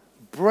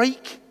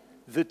 break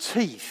the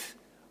teeth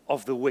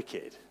of the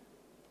wicked.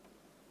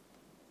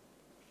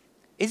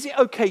 Is it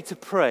okay to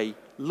pray,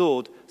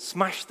 Lord,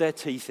 smash their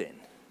teeth in?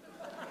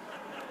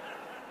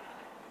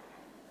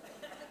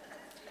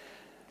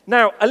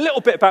 Now, a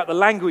little bit about the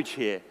language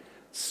here.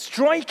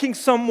 Striking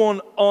someone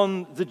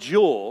on the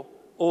jaw,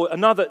 or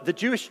another, the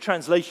Jewish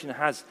translation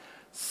has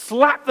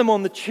slap them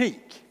on the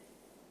cheek,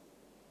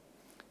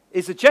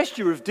 is a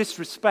gesture of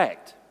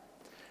disrespect.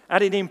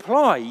 And it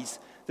implies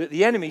that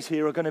the enemies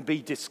here are going to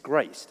be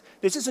disgraced.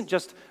 This isn't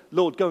just,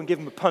 Lord, go and give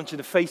them a punch in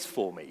the face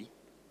for me.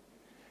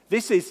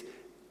 This is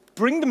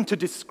bring them to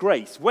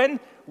disgrace. When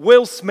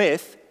Will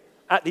Smith,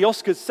 at the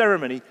Oscars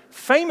ceremony,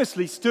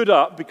 famously stood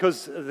up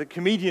because the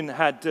comedian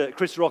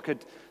Chris Rock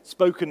had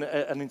spoken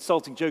an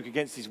insulting joke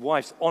against his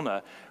wife's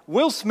honor,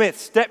 Will Smith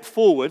stepped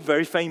forward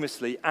very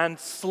famously and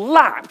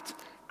slapped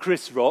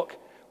Chris Rock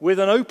with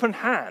an open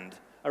hand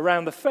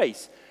around the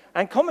face.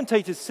 And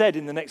commentators said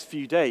in the next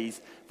few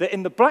days that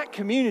in the black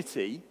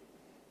community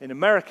in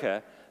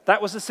America,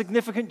 that was a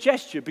significant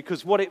gesture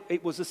because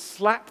it was a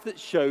slap that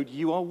showed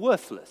you are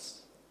worthless.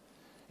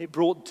 It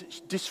brought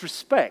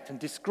disrespect and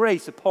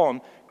disgrace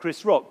upon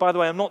Chris Rock. By the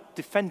way, I'm not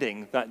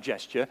defending that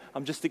gesture.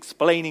 I'm just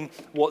explaining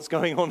what's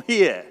going on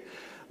here.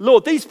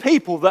 Lord, these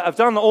people that have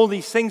done all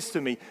these things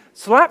to me,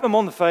 slap them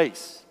on the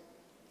face.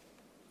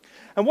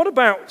 And what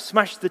about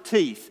smash the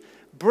teeth?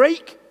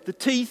 Break the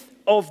teeth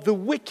of the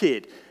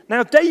wicked.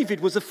 Now, David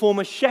was a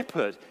former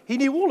shepherd. He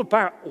knew all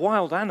about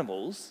wild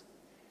animals.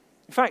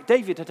 In fact,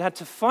 David had had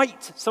to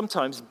fight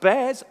sometimes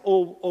bears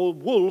or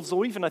wolves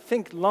or even, I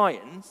think,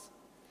 lions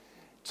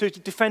to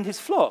defend his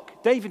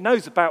flock. David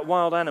knows about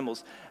wild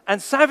animals.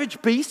 And savage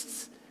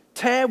beasts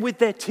tear with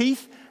their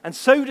teeth, and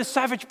so do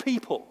savage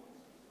people.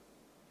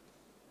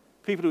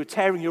 People who are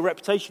tearing your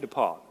reputation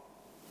apart.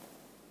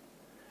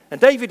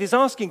 And David is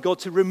asking God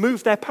to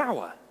remove their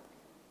power,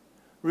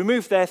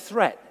 remove their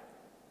threat,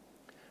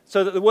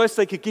 so that the worst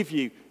they could give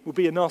you will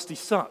be a nasty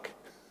suck.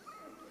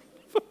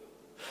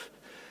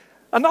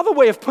 Another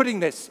way of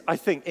putting this, I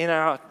think, in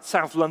our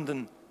South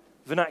London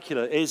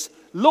vernacular is,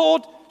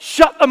 Lord,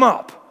 shut them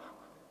up.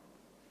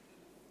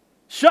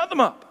 Shut them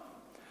up.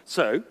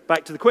 So,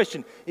 back to the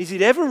question, is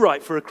it ever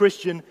right for a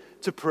Christian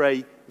to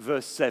pray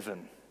verse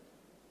 7?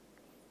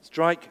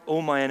 Strike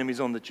all my enemies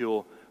on the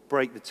jaw,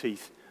 break the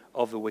teeth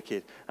of the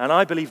wicked. And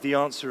I believe the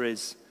answer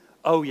is,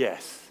 oh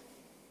yes.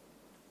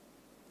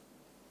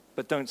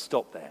 But don't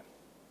stop there.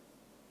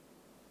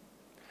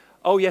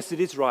 Oh yes, it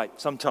is right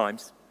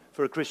sometimes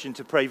for a Christian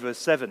to pray verse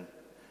 7.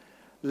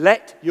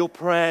 Let your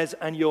prayers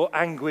and your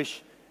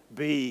anguish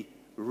be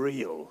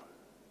real.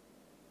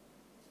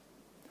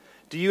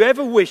 Do you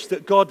ever wish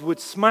that God would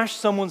smash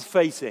someone's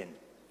face in?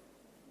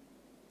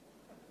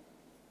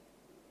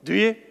 Do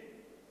you?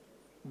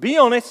 Be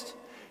honest.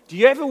 Do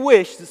you ever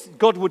wish that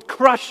God would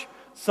crush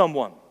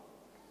someone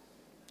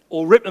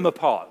or rip them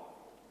apart?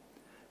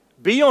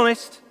 Be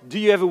honest. Do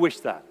you ever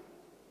wish that?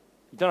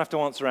 You don't have to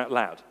answer out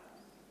loud.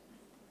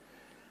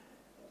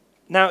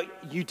 Now,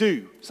 you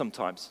do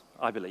sometimes,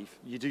 I believe.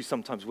 You do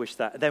sometimes wish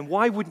that. Then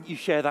why wouldn't you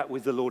share that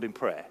with the Lord in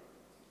prayer?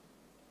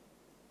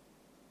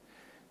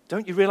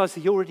 Don't you realize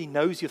that He already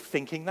knows you're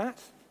thinking that?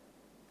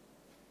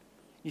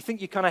 You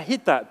think you kind of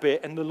hid that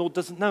bit and the Lord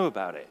doesn't know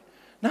about it.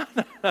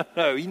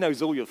 No, He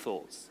knows all your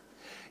thoughts.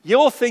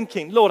 You're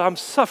thinking, Lord, I'm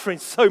suffering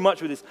so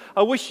much with this.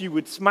 I wish you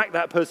would smack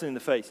that person in the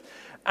face.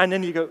 And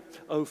then you go,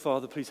 oh,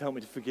 Father, please help me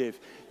to forgive.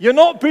 You're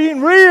not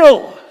being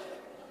real.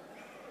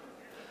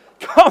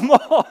 Come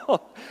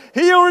on.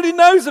 He already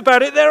knows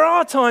about it. There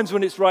are times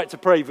when it's right to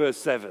pray verse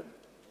 7.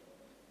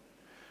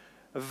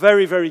 A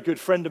very, very good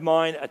friend of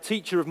mine, a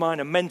teacher of mine,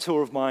 a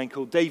mentor of mine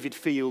called David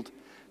Field,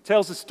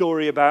 tells a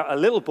story about a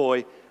little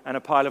boy and a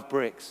pile of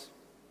bricks.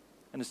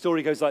 And the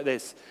story goes like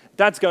this.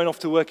 Dad's going off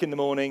to work in the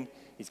morning.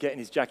 He's getting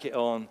his jacket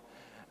on.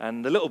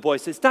 And the little boy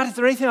says, Dad, is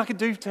there anything I can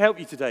do to help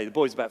you today? The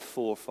boy's about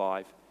 4 or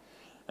 5.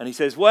 And he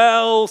says,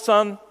 well,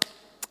 son,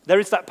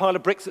 there is that pile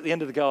of bricks at the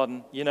end of the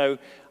garden. You know,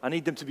 I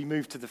need them to be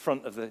moved to the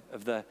front of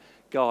the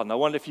garden. I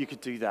wonder if you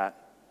could do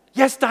that.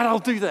 Yes, Dad, I'll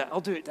do that. I'll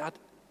do it, Dad.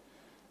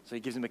 So he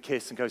gives him a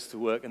kiss and goes to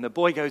work. And the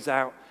boy goes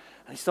out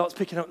and he starts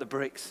picking up the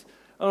bricks.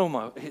 Oh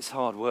my, it's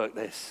hard work,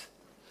 this.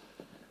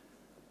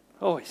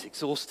 Oh, he's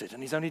exhausted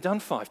and he's only done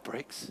 5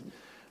 bricks.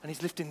 And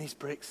he's lifting these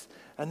bricks.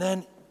 And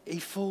then he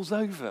falls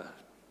over.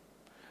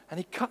 And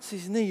he cuts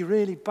his knee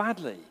really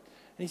badly.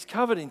 And he's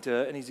covered in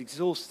dirt and he's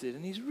exhausted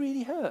and he's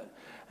really hurt.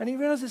 And he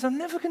realizes, I'm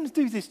never going to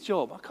do this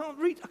job. I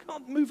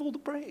can't move all the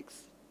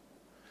bricks.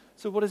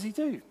 So what does he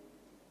do?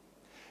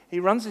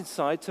 He runs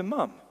inside to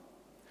Mum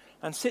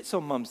and sits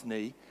on Mum's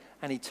knee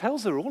and he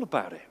tells her all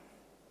about it.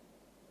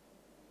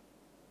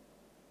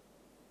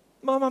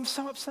 Mum, I'm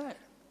so upset.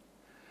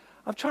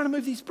 I'm trying to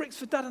move these bricks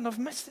for Dad and I've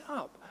messed it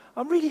up.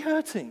 I'm really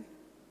hurting.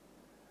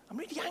 I'm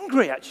really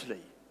angry,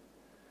 actually.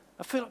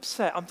 I feel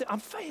upset. I'm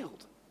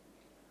failed.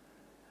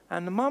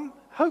 And the mum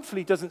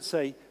hopefully doesn't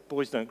say,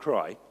 boys don't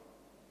cry.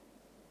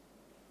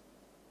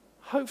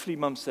 Hopefully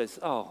mum says,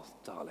 oh,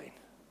 darling,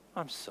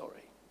 I'm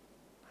sorry.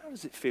 How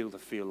does it feel to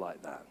feel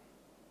like that?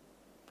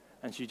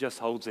 And she just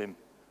holds him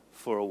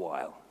for a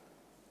while.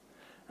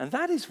 And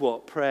that is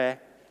what prayer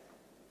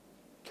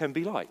can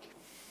be like.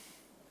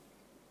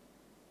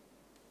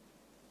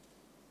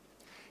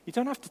 You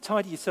don't have to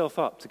tidy yourself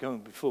up to go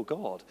before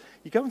God.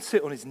 You go and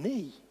sit on his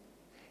knee.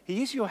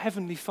 He is your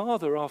heavenly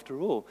Father after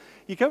all.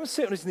 You go and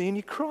sit on his knee and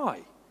you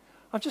cry.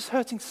 I'm just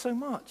hurting so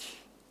much.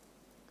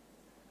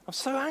 I'm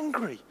so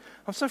angry.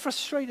 I'm so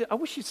frustrated. I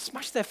wish you'd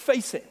smash their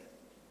face in.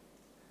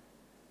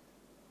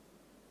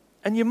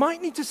 And you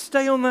might need to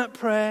stay on that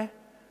prayer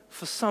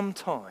for some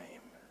time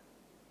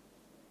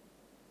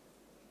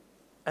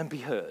and be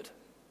heard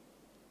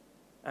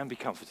and be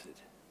comforted.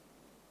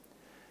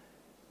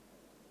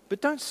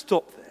 But don't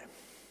stop there.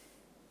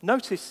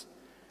 Notice,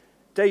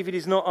 David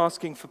is not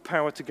asking for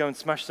power to go and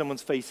smash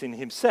someone's face in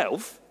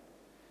himself.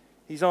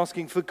 He's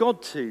asking for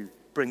God to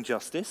bring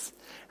justice.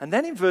 And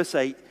then in verse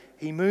 8,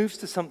 he moves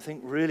to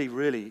something really,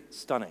 really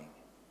stunning.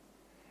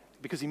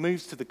 Because he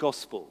moves to the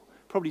gospel.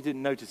 Probably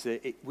didn't notice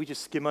it. We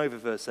just skim over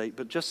verse 8,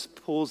 but just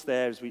pause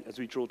there as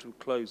we draw to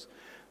a close.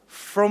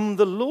 From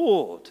the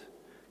Lord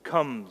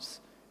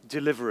comes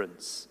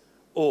deliverance,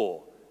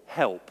 or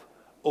help,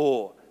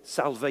 or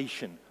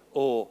salvation,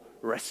 or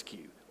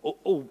rescue.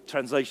 All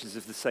translations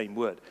of the same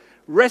word.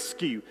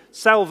 Rescue,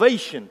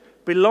 salvation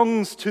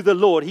belongs to the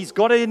Lord. He's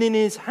got it in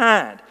his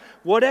hand.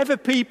 Whatever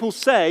people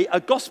say, a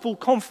gospel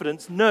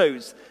confidence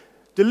knows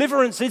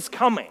deliverance is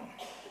coming.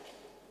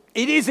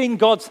 It is in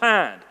God's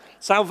hand.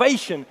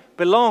 Salvation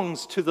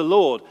belongs to the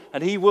Lord,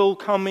 and he will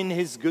come in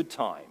his good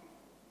time.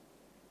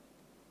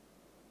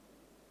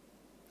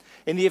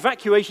 In the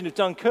evacuation of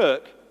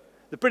Dunkirk,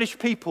 the British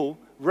people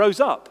rose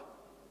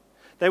up.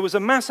 There was a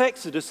mass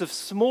exodus of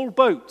small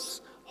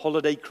boats,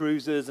 holiday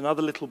cruisers and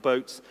other little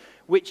boats,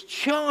 which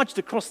charged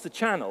across the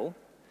channel,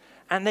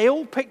 and they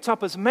all picked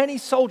up as many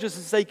soldiers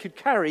as they could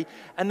carry,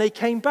 and they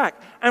came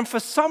back. And for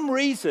some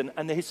reason,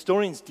 and the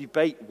historians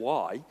debate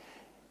why,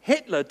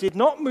 Hitler did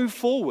not move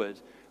forward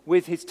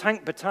with his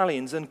tank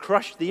battalions and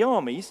crush the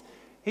armies.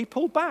 He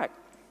pulled back,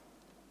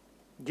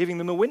 giving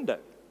them a window.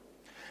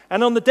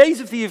 And on the days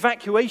of the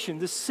evacuation,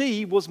 the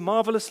sea was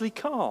marvelously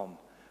calm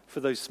for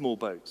those small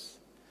boats.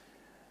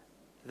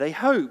 They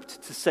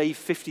hoped to save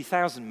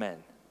 50,000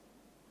 men.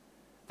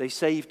 They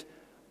saved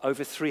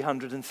over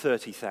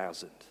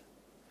 330,000.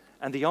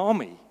 And the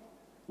army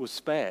was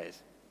spared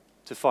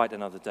to fight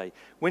another day.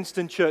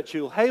 Winston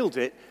Churchill hailed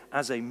it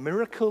as a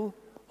miracle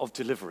of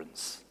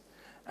deliverance.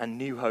 And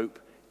new hope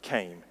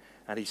came.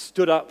 And he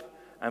stood up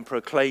and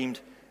proclaimed,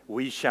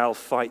 "We shall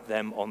fight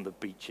them on the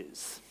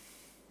beaches."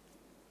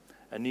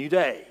 A new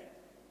day,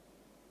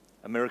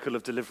 a miracle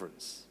of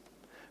deliverance.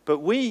 But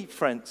we,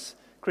 friends,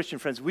 Christian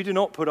friends, we do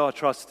not put our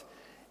trust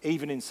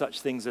even in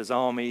such things as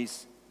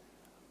armies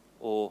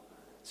or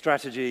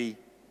strategy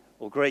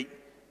or great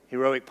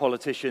heroic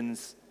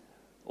politicians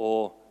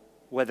or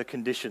weather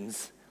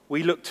conditions.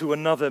 We look to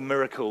another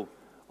miracle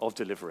of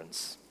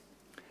deliverance.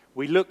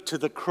 We look to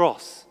the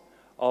cross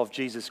of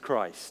Jesus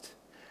Christ.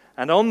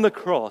 And on the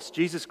cross,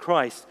 Jesus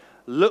Christ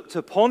looked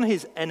upon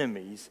his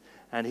enemies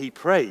and he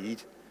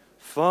prayed,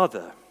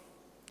 "Father,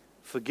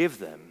 forgive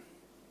them.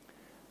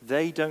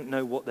 They don't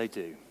know what they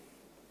do."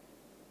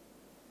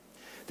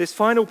 This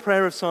final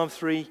prayer of Psalm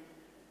 3,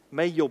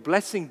 "May your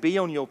blessing be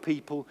on your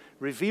people,"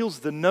 reveals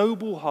the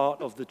noble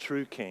heart of the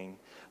true king.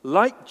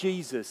 Like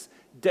Jesus,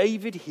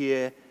 David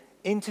here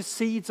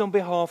intercedes on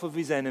behalf of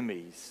his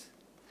enemies.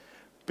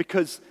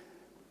 Because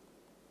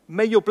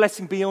 "may your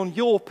blessing be on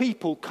your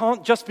people"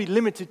 can't just be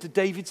limited to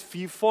David's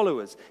few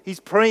followers. He's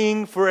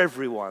praying for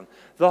everyone.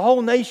 The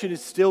whole nation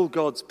is still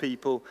God's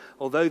people,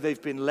 although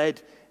they've been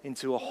led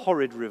into a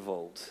horrid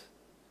revolt.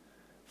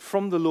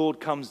 From the Lord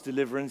comes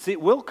deliverance.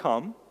 It will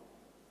come.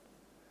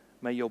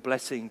 May your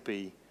blessing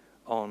be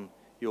on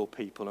your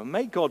people. And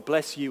may God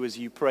bless you as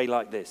you pray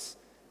like this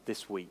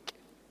week.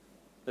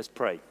 Let's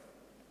pray.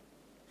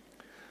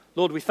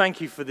 Lord, we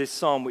thank you for this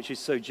psalm, which is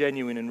so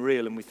genuine and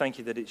real, and we thank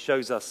you that it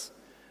shows us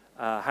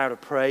how to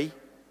pray,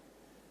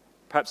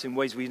 perhaps in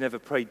ways we've never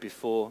prayed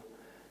before.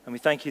 And we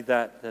thank you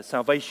that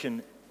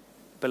salvation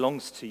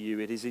belongs to you.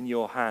 It is in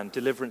your hand.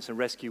 Deliverance and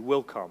rescue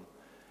will come.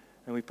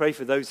 And we pray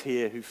for those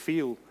here who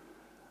feel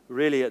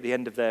really at the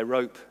end of their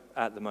rope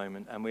at the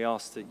moment, and we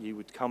ask that you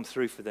would come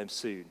through for them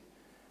soon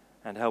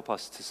and help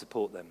us to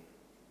support them.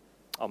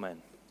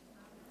 Amen.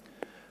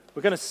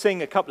 We're going to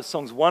sing a couple of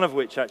songs, one of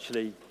which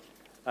actually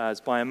is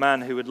by a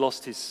man who had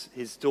lost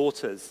his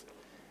daughters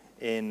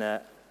in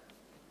a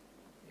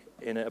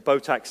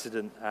boat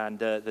accident, and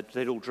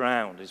they'd all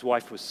drowned. His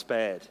wife was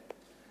spared.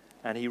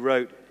 And he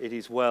wrote, "It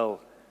is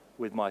well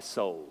with my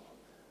soul."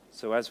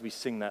 So as we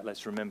sing that,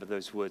 let's remember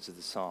those words of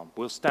the psalm.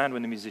 We'll stand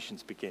when the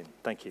musicians begin.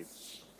 Thank you.